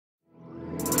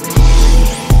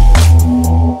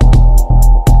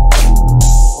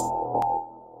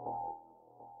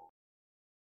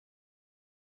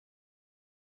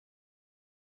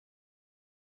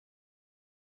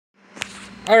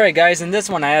Alright guys, in this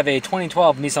one I have a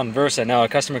 2012 Nissan Versa. Now a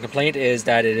customer complaint is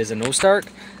that it is a no start,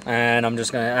 and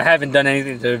I haven't done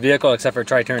anything to the vehicle except for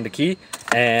try turn the key,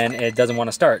 and it doesn't want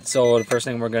to start. So the first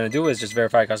thing we're going to do is just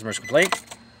verify customer's complaint.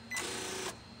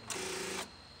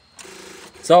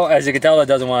 So as you can tell, it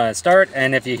doesn't want to start,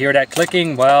 and if you hear that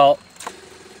clicking, well,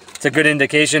 it's a good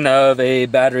indication of a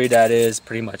battery that is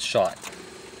pretty much shot.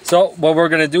 So what we're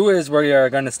going to do is we are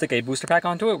going to stick a booster pack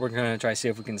onto it. We're going to try to see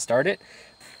if we can start it.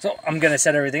 So I'm going to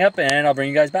set everything up and I'll bring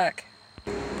you guys back.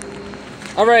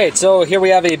 Alright, so here we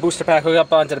have a booster pack hooked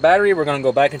up onto the battery. We're going to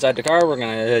go back inside the car. We're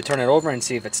going to turn it over and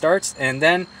see if it starts. And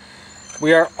then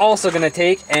we are also going to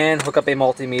take and hook up a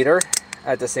multimeter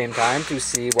at the same time to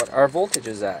see what our voltage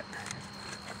is at.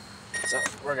 So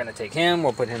we're going to take him,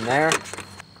 we'll put him there.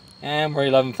 And we're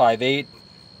 11.58.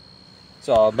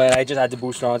 So, but I just had the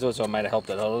booster onto it, so it might have helped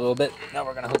it out a little bit. Now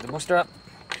we're going to hook the booster up.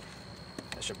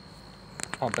 That should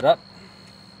pump it up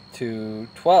to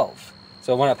 12.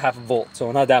 So it went up half a volt,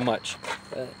 so not that much.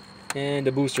 And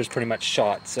the booster is pretty much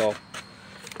shot, so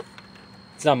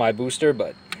it's not my booster,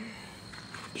 but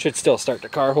should still start the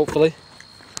car, hopefully.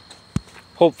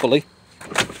 Hopefully.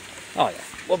 Oh yeah,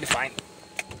 we'll be fine.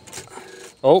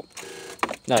 Oh,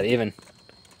 not even.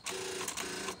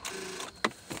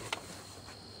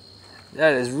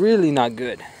 That is really not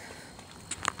good.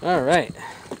 All right.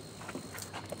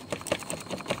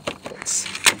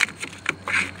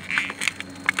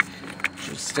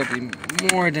 Should still be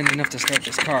more than enough to start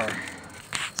this car.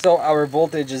 So our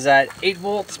voltage is at 8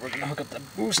 volts. We're gonna hook up the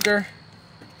booster.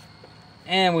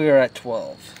 And we are at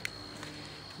 12.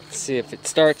 Let's see if it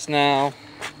starts now.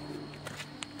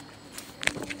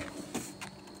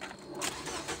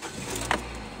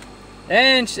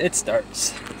 And it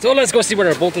starts. So let's go see what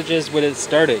our voltage is when it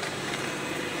started.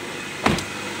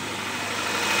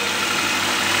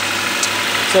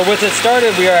 So with it started,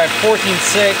 we are at 14.6.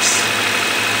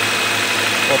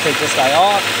 We'll take this guy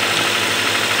off.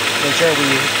 Make sure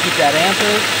we keep that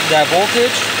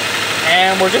voltage.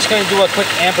 And we're just going to do a quick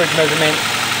amperage measurement.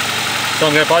 So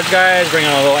I'm going to pause you guys, bring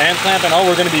on a little amp clamp, and all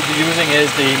we're going to be using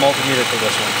is the multimeter for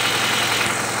this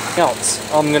one. Else,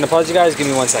 I'm going to pause you guys, give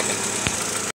me 1 second.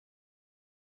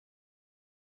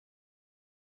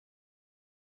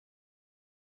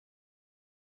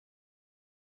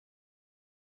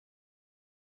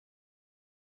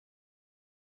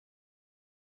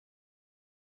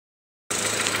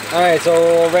 Alright,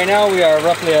 so right now we are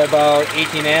roughly about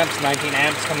 18 amps, 19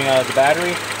 amps coming out of the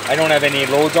battery. I don't have any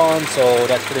loads on, so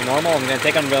that's pretty normal. I'm going to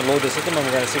load the system and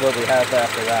we're going to see what we have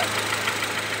after that.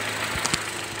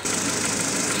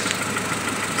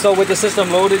 So with the system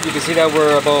loaded, you can see that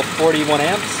we're about 41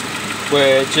 amps,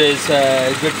 which is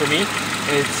good for me.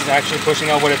 It's actually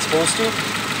pushing out what it's supposed to.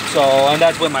 So, and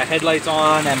that's with my headlights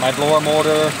on and my blower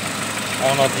motor.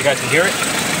 I don't know if you guys can hear it.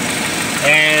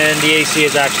 And the AC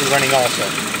is actually running also.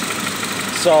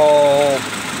 So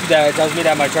that tells me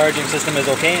that my charging system is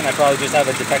okay and I probably just have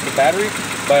a defective battery.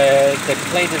 But the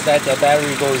complaint is that the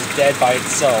battery goes dead by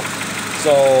itself.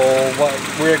 So what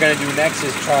we're going to do next is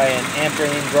try an amp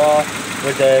drain draw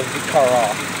with the car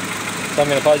off. So I'm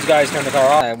going to pause you guys, turn the car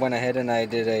off. I went ahead and I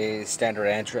did a standard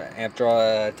amp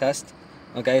draw test.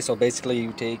 Okay, so basically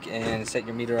you take and set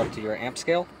your meter up to your amp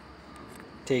scale.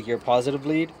 Take your positive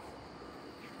lead.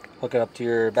 Hook it up to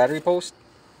your battery post.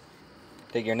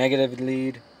 Take your negative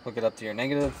lead, hook it up to your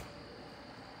negative.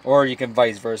 Or you can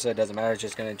vice versa, it doesn't matter, it's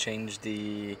just going to change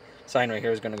the sign right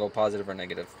here is going to go positive or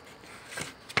negative.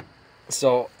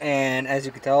 So, and as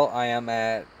you can tell, I am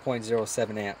at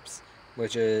 0.07 amps,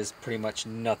 which is pretty much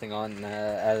nothing on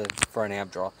for an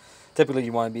amp draw. Typically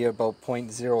you want to be about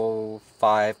 0.05,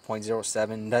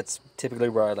 0.07, that's typically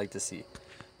where I like to see.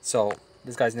 So,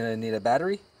 this guy's going to need a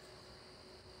battery.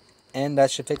 And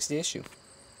that should fix the issue.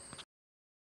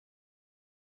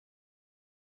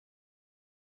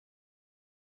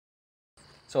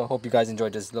 So I hope you guys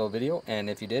enjoyed this little video, and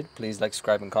if you did, please like,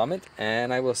 subscribe, and comment,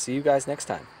 and I will see you guys next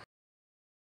time.